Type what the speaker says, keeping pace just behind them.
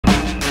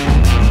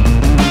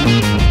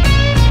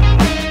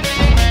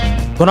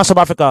Kona South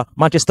Africa,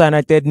 Manchester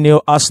United 0,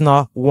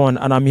 Arsenal 1,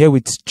 and I'm here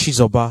with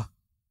Chizoba.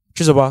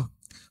 Chizoba,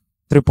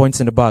 3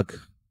 points in the bag.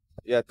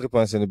 Yeah, 3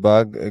 points in the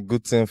bag. A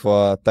good thing for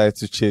our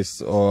title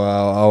chase or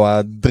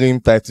our dream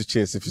title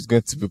chase, if it's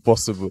going to be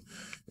possible.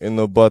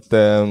 But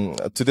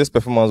today's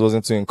performance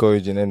wasn't too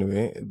encouraging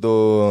anyway.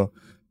 Though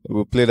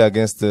we played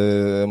against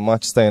the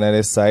Manchester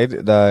United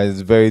side that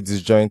is very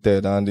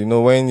disjointed, and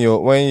when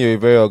you're a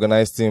very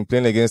organized team,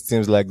 playing against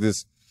teams like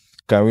this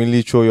can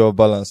really throw your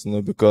balance.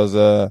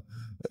 Because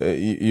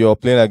you're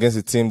playing against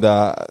a team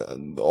that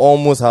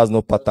almost has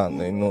no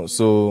pattern.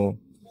 So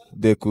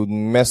they could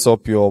mess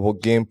up your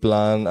game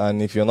plan,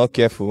 and if you're not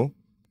careful,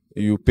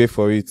 you pay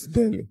for it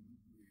daily.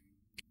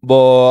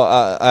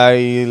 But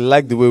I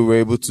like the way we were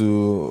able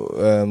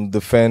to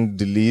defend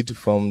the lead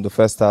from the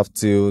first half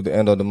till the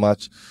end of the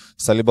match.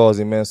 Saliba was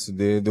immense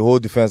today. The whole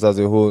defense as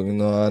a whole,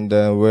 and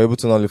we were able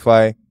to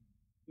nullify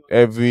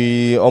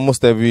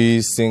almost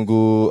every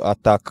single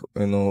attack,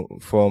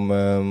 from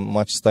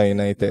Manchester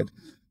United.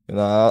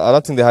 I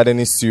don't think they had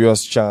any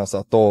serious chance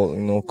at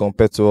all,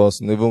 compared to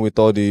us, even with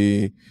all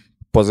the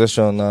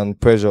possession and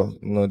pressure,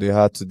 they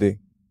had today.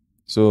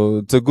 So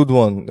it's a good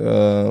one.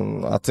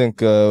 I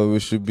think we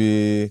should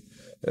be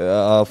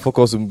our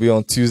focus will be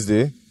on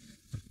Tuesday.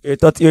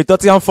 You're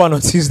Tottenham fan on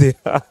Tuesday.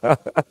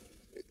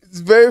 It's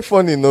very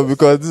funny,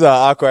 because these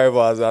are arch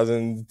rivals, as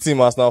in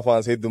team Arsenal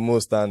fans hate the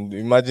most. And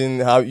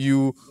imagine how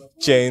you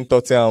cheering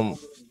Tottenham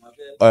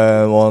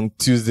on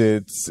Tuesday.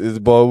 It's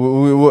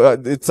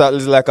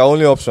like our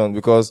only option,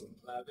 because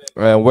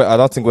I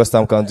don't think West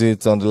Ham can do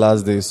it on the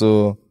last day.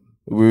 So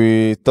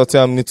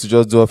Tottenham need to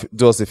just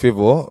do us a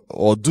favor,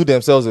 or do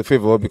themselves a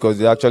favor, because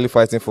they're actually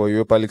fighting for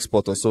Europa League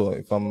spot or so,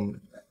 if I'm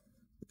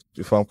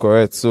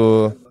correct.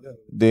 So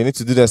they need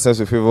to do themselves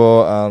a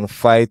favor and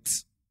fight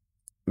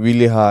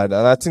really hard.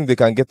 And I think they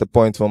can get the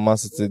point from Man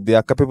City. They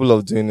are capable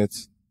of doing it.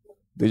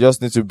 They just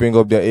need to bring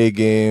up their A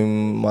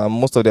game.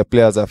 Most of their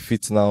players are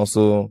fit now,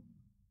 so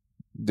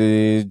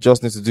they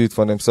just need to do it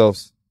for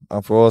themselves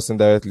and for us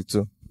indirectly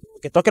too.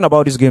 Okay, talking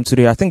about this game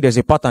today, I think there's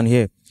a pattern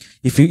here.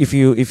 If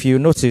you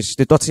notice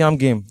the Tottenham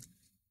game,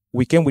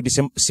 we came with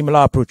the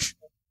similar approach.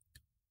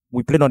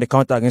 We played on the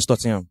counter against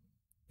Tottenham.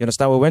 You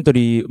understand? We went to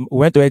the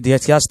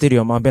Etihad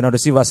Stadium, and Bernardo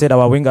Silva said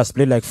our wingers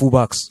played like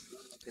fullbacks.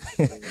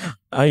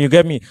 And you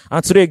get me?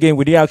 And today again,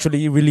 we did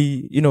actually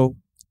really,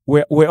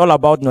 we're all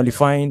about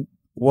nullifying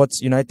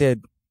what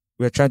United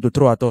were trying to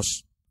throw at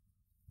us.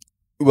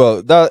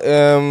 Well, that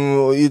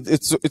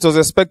it was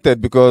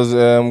expected, because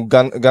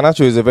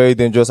Garnacho is a very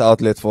dangerous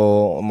outlet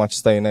for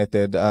Manchester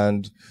United,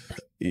 and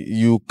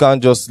you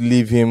can't just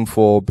leave him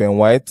for Ben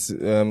White.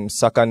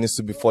 Saka needs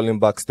to be falling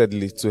back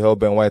steadily to help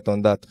Ben White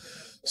on that.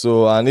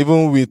 So, and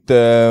even with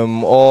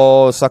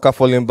all Saka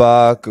falling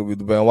back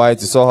with Ben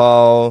White, you saw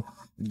how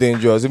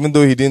dangerous, even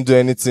though he didn't do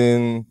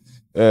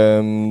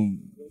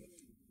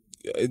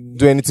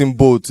anything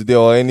bold today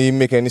or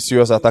make any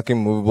serious attacking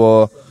move,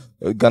 but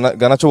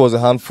Garnacho was a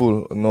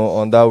handful,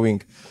 on that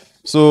wing.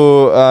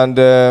 So, and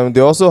they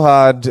also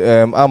had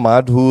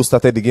Ahmad, who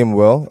started the game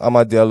well.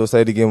 Ahmad Diallo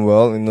started the game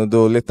well,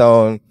 though later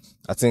on,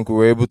 I think we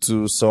were able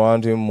to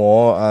surround him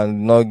more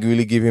and not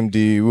really give him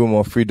the room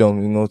or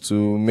freedom,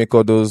 to make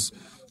all those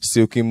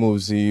silky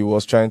moves he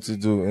was trying to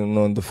do,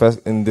 in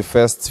the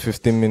first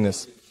 15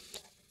 minutes.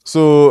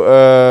 So,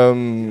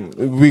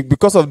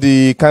 because of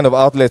the kind of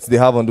outlets they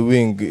have on the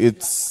wing,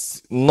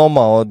 it's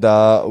normal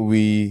that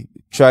we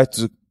try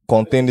to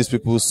contain these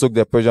people, soak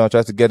their pressure, and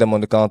try to get them on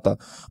the counter.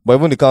 But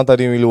even the counter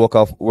didn't really work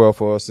out well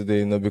for us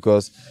today,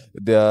 because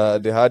they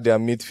had their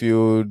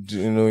midfield,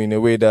 in a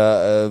way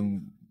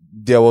that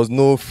there was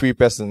no free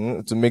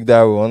person to make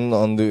that run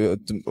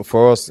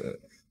for us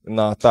in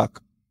our attack.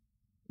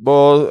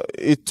 But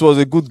it was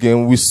a good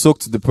game. We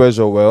soaked the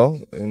pressure well,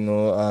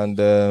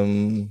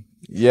 and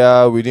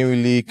yeah, we didn't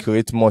really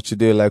create much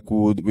today like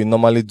we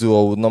normally do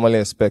or would normally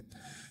expect.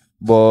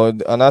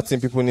 But another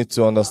thing people need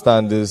to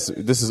understand is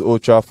this is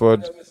Old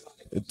Trafford.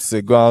 It's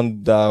a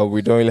ground that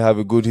we don't really have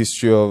a good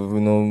history of,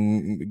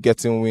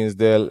 getting wins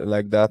there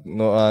like that.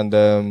 And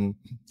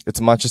it's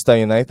Manchester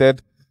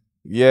United.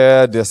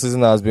 Yeah, their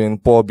season has been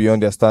poor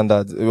beyond their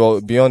standards. Well,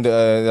 it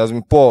has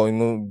been poor,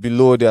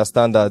 below their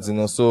standards,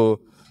 So,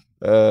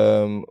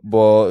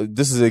 but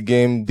this is a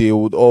game they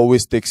would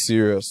always take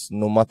serious,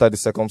 no matter the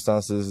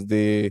circumstances.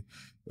 The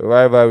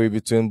rivalry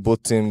between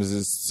both teams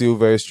is still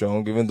very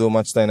strong, even though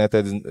Manchester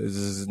United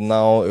is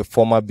now a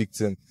former big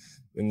team,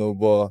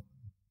 but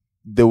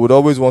they would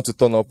always want to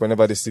turn up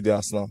whenever they see the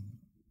Arsenal.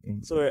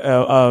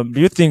 So,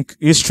 do you think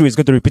history is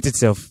going to repeat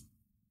itself?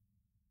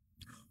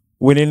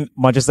 Winning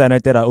Manchester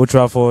United at Old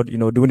Trafford,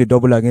 doing the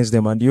double against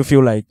them, and do you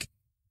feel like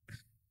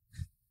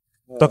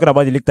talking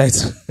about the league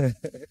title?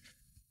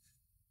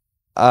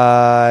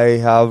 I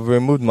have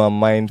removed my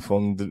mind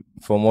from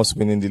us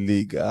winning the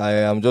league. I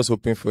am just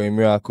hoping for a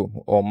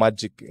miracle or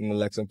magic,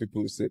 like some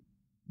people say.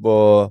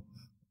 But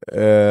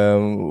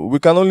we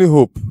can only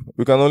hope.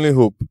 We can only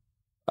hope.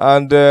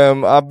 And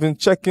I've been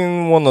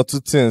checking one or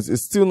two things.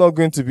 It's still not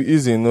going to be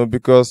easy,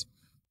 because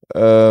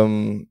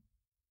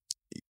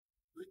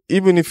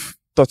even if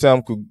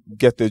Tottenham could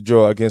get a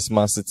draw against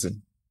Man City.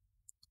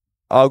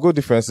 Our goal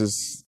difference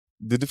is,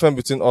 the difference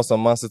between us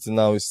and Man City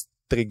now is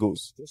 3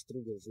 goals. Just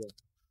 3 goals, yeah.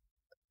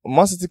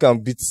 Man City can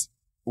beat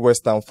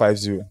West Ham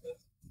 5-0.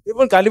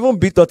 Can even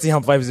beat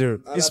Tottenham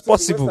 5-0. It's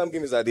possible. West Ham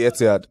game is at the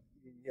Etihad.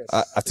 Yes.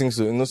 I think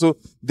so. So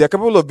they are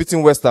capable of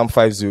beating West Ham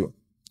 5-0.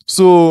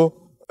 So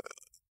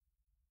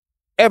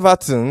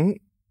Everton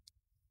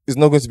is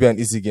not going to be an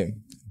easy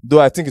game, though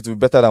I think it will be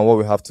better than what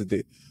we have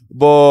today.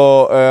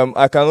 But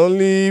I can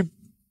only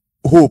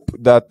hope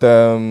that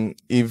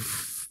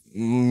if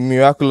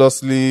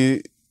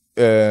miraculously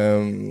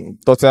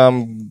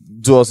Tottenham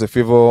do us a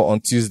favor on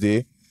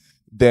Tuesday,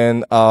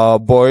 then our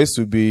boys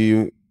will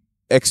be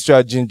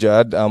extra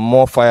gingered and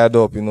more fired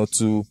up,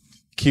 to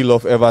kill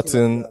off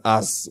Everton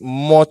as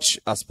much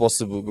as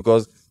possible,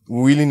 because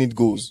we really need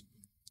goals.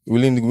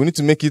 We need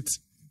to make it,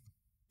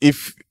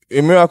 if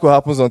a miracle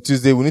happens on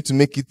Tuesday, we need to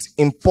make it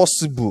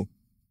impossible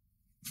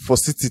for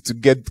City to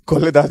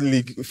collect that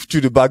league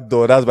through the back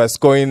door. That's by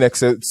scoring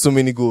so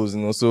many goals,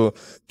 so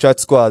try to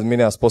score as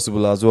many as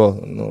possible as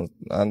well,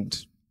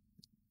 and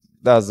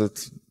that's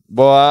it.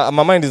 But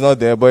my mind is not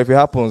there. But if it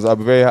happens, I'll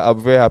be very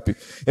happy.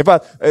 In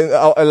fact,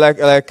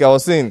 like I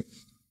was saying,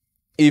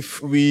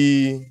 if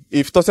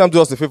Tottenham do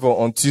us a favor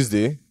on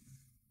Tuesday,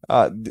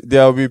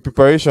 there will be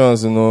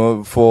preparations,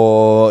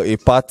 for a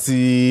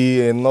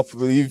party. Enough.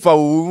 In fact,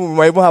 we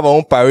might even have our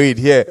own parade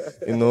here,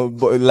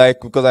 but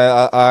because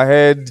I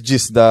heard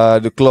just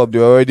that the club,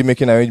 they're already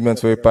making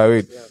arrangements for a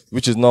parade,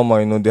 which is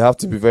normal, they have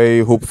to be very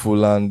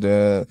hopeful, and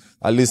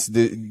at least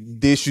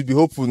they should be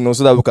hopeful,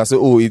 so that we can say,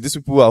 oh, if these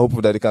people are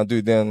hopeful that they can do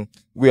it, then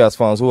we as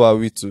fans, who are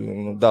we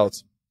to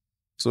doubt?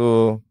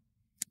 So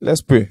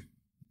let's pray.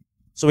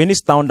 So any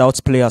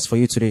standout players for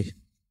you today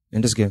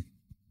in this game?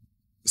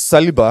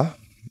 Saliba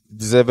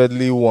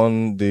deservedly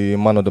won the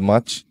man of the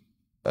match,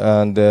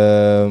 and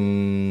I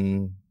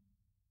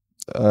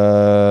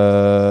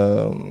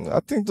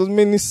think it was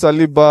mainly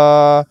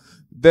Saliba.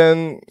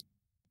 Then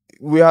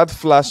we had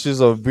flashes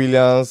of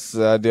brilliance.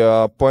 There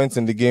are points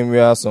in the game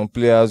where some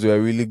players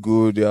were really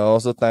good. There are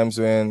also times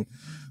when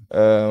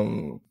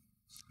Kai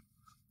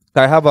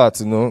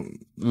Havertz,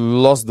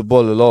 lost the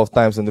ball a lot of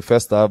times in the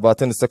first half,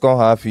 but in the second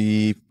half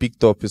he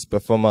picked up his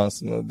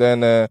performance.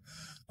 Then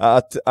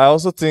I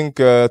also think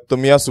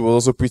Tomiyasu was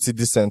also pretty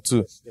decent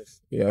too.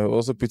 Yes. Yeah,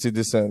 also pretty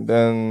decent.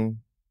 Then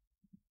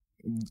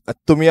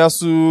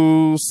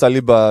Tomiyasu,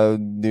 Saliba,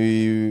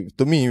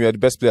 to me, we are the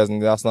best players in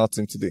the Arsenal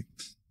team today.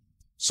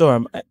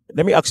 So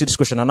let me ask you this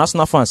question. An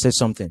Arsenal fan said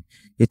something.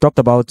 He talked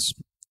about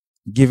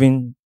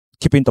keeping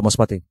Thomas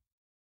Partey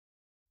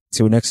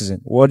till next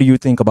season. What do you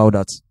think about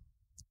that?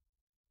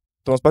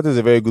 Thomas Partey is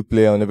a very good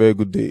player on a very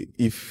good day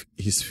if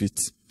he's fit.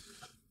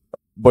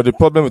 But the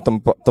problem with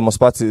Thomas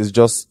Partey is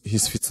just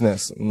his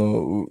fitness.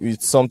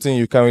 It's something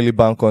you can't really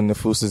bank on the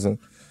full season.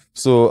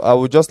 So I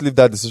would just leave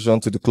that decision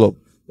to the club.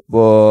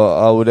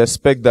 But I would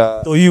expect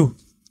that. To you,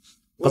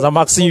 because I'm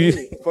asking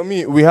you. For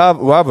me, we have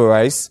a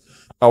Rice.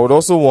 I would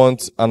also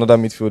want another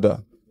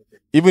midfielder.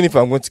 Even if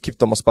I'm going to keep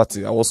Thomas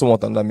Partey, I also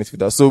want another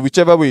midfielder. So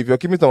whichever way, if you're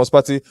keeping Thomas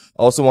Partey,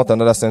 I also want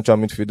another central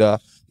midfielder.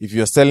 If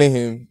you're selling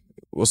him,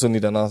 we also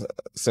need another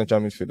central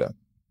midfielder.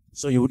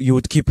 So you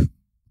would keep?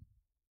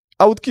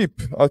 I'll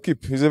keep.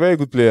 He's a very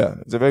good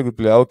player.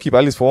 I'll keep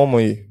at least for 1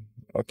 more year.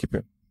 I'll keep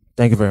him.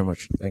 Thank you very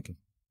much. Thank you.